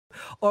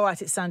All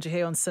right, it's Sandra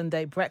here on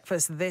Sunday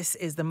Breakfast. This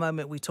is the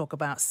moment we talk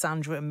about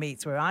Sandra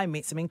Meets, where I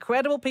meet some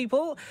incredible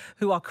people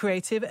who are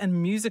creative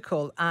and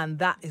musical, and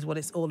that is what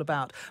it's all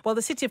about. Well,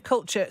 the City of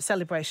Culture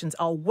celebrations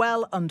are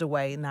well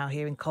underway now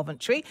here in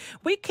Coventry.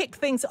 We kicked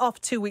things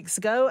off 2 weeks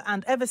ago,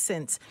 and ever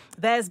since,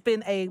 there's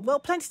been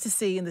plenty to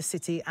see in the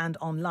city and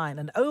online.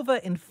 And over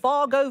in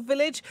Fargo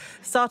Village,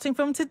 starting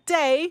from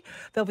today,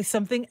 there'll be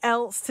something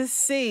else to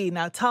see.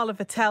 Now, Tarla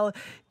Petal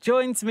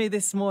joins me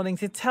this morning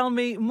to tell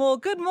me more.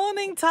 Good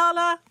morning,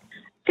 Tarla.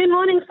 Good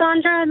morning,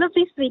 Sandra.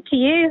 Lovely to speak to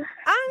you.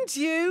 And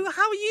you.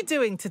 How are you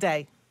doing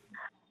today?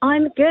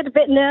 I'm good. A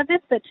bit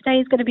nervous, but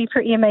today's going to be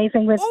pretty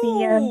amazing with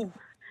Ooh.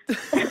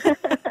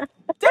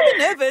 Don't be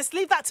nervous.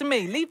 Leave that to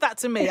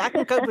me. I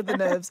can cope with the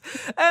nerves.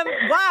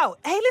 Wow.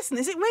 Hey, listen,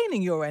 is it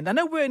raining your end? I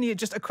know we're only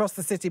just across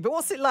the city, but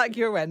what's it like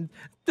your end?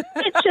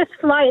 It's just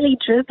slightly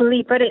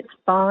drizzly, but it's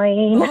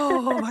fine.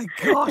 Oh, my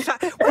gosh.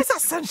 Where's that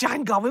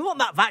sunshine gone? We want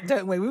that back,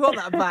 don't we? We want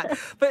that back.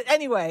 But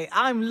anyway,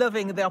 I'm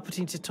loving the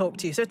opportunity to talk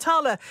to you. So,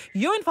 Tarla,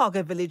 you're in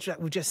Fargo Village,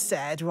 like we just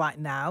said, right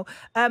now.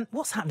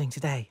 What's happening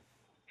today?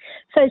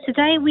 So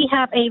today we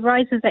have a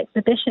Risers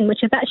exhibition,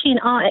 which is actually an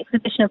art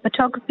exhibition of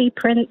photography,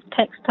 prints,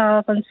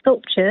 textiles and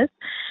sculptures.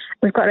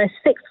 We've got a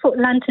 6-foot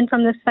lantern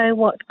from the So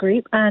What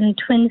group, and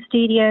Twin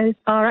Studios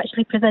are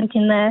actually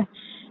presenting their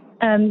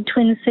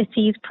Twin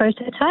Cities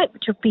prototype,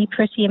 which will be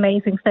pretty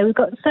amazing. So we've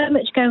got so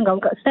much going on.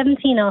 We've got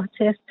 17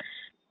 artists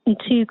in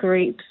 2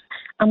 groups,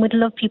 and we'd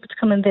love people to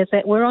come and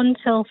visit. We're on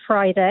till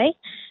Friday.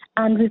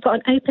 And we've got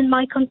an open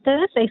mic on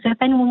Thursday, so if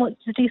anyone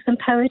wants to do some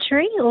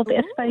poetry or a bit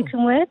of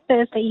spoken word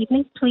Thursday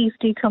evening, please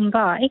do come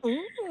by.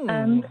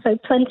 So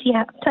plenty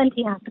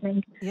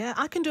happening. Yeah,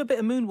 I can do a bit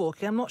of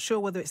moonwalking. I'm not sure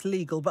whether it's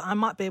legal, but I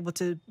might be able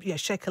to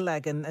shake a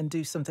leg and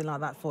do something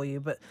like that for you.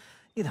 But,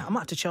 I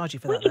might have to charge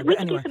you for that. We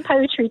can do some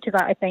poetry to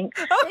that, I think.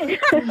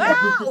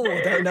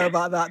 Don't know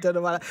about that.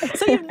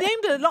 So you've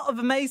named a lot of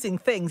amazing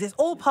things. It's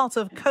all part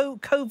of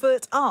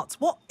covert arts.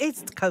 What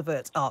is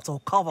covert arts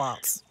or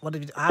arts?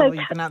 However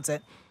you pronounce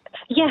it.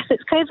 Yes,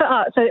 it's covert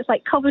art, so it's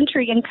like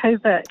Coventry and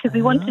covert, because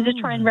we wanted to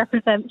try and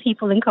represent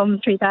people in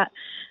Coventry that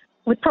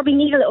would probably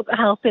need a little bit of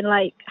help in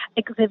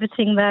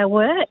exhibiting their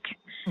work.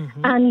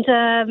 And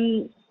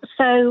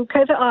so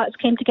covert arts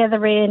came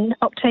together in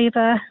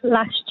October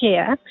last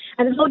year,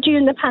 and it was all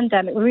during the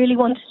pandemic. We really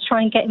wanted to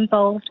try and get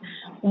involved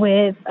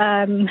with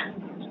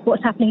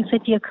what's happening in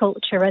City of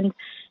Culture and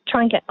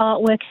try and get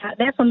artwork out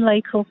there from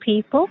local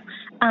people.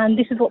 And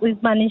this is what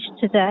we've managed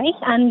today.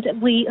 And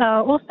we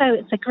are also,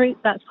 it's a group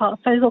that's part of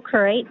Fogle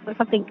Create, which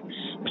I think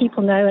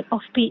people know, an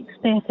offbeat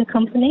theatre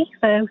company.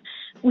 So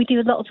we do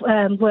a lot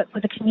of work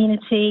with the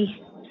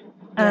community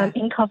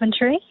in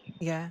Coventry.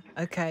 Yeah,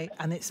 okay.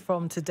 And it's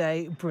from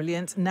today.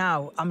 Brilliant.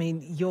 Now,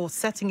 you're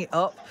setting it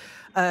up.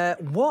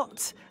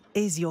 What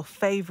is your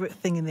favourite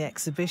thing in the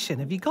exhibition?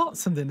 Have you got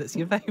something that's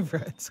your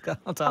favourite?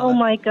 Oh,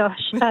 my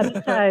gosh.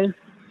 So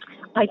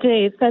I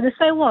do. So the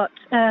So What,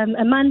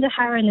 Amanda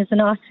Harron is an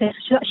artist.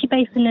 She's actually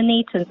based in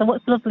Nuneaton. So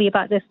what's lovely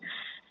about this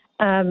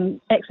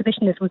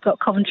exhibition is we've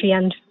got Coventry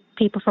and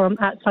people from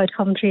outside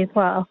Coventry as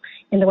well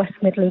in the West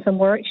Midlands and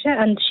Warwickshire.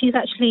 And she's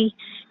actually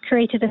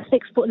created a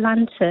 6-foot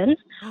lantern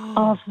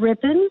of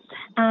ribbons.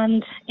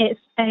 And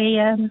it's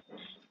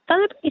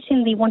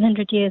celebrating the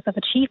 100 years of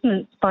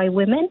achievements by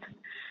women.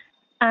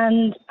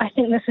 And I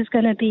think this is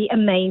going to be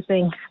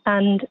amazing.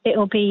 And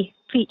it'll be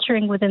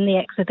featuring within the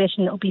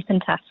exhibition. It'll be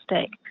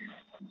fantastic.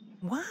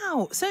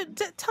 Wow. So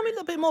tell me a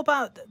little bit more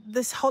about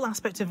this whole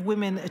aspect of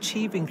women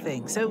achieving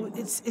things. So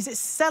is it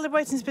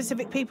celebrating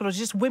specific people or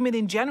just women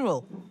in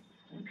general?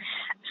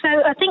 So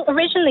I think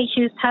originally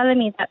she was telling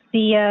me that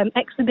the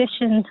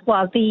exhibition,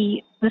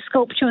 the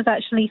sculpture was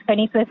actually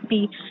only supposed to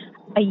be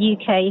a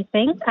UK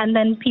thing. And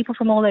then people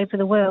from all over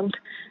the world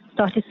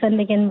started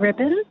sending in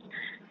ribbons.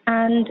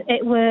 And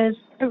it was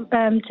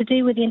to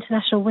do with the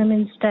International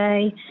Women's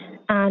Day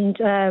and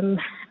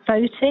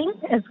voting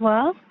as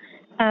well.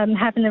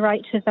 Having the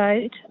right to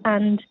vote,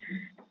 and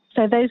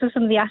so those are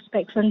some of the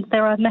aspects, and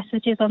there are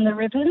messages on the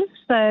ribbons,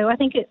 so I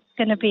think it's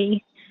going to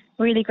be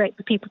really great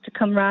for people to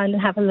come around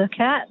and have a look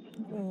at.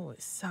 Oh,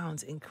 it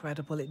sounds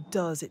incredible. It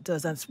does.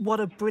 And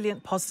what a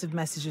brilliant positive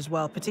message as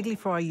well, particularly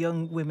for our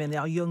young women,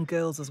 our young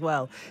girls as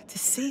well, to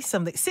see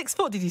something. 6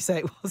 foot, did you say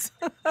it was?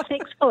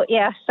 6 foot,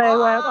 yeah.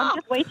 So I'm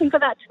just waiting for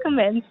that to come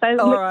in, so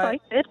I'm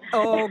excited.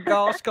 Oh,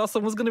 gosh,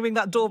 someone's going to ring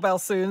that doorbell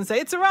soon and say,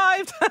 it's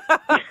arrived.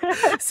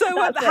 So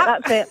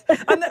that's it.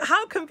 And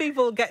how can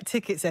people get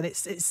tickets then?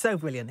 It's so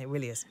brilliant. It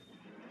really is.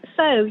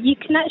 So you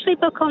can actually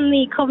book on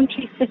the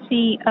Coventry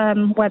City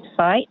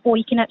website, or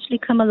you can actually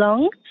come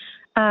along.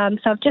 So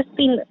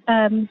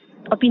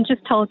I've been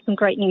just told some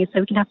great news.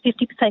 So we can have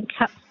 50%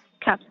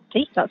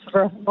 capacity. That's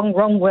a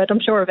wrong word, I'm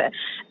sure of it.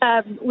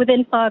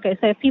 Within Fargo.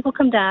 So if people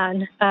come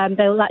down,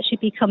 they'll actually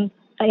become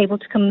able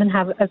to come and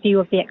have a view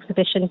of the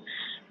exhibition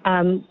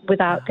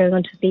without going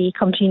onto the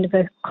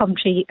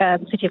Coventry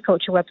City of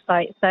Culture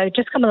website. So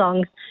just come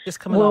along.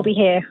 We'll be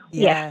here.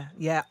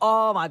 Yeah.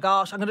 Oh my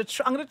gosh, I'm gonna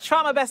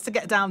try my best to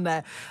get down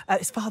there.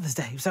 It's Father's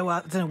Day, so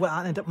I don't know. Well,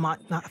 I might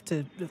have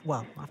to.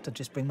 Well, I have to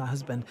just bring my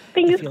husband.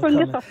 Fingers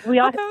crossed. We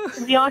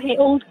are here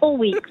all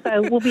week,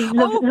 so we'll be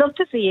love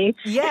to see you.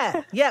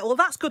 Yeah. Well,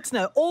 that's good to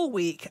know. All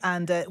week,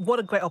 and what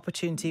a great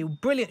opportunity!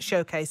 Brilliant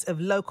showcase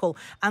of local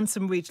and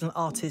some regional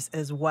artists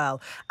as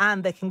well.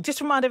 And they can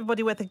just remind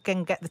everybody where they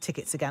can get the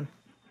tickets again.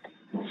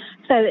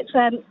 So it's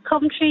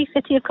Coventry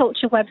City of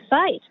Culture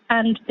website,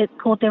 and it's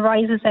called the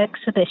Rises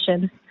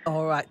Exhibition.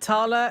 All right,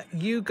 Tarla,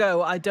 you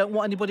go. I don't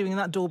want anybody ringing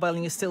that doorbell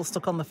and you're still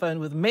stuck on the phone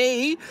with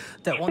me.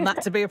 Don't want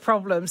that to be a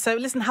problem. So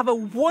listen, have a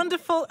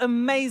wonderful,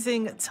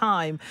 amazing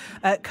time.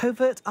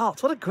 Covert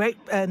Arts, what a great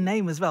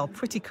name as well.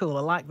 Pretty cool.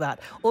 I like that.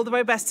 All the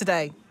very best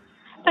today.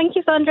 Thank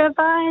you, Sandra.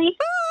 Bye.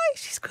 Bye.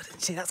 She's good,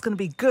 isn't she? That's going to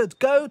be good.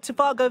 Go to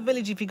Fargo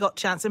Village if you got a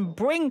chance and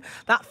bring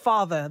that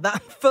father,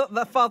 that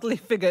fatherly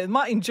figure.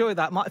 Might enjoy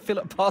that. Might fill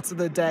up part of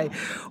the day.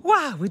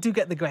 Wow, we do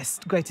get the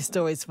greatest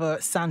stories for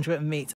Sandra and Meet.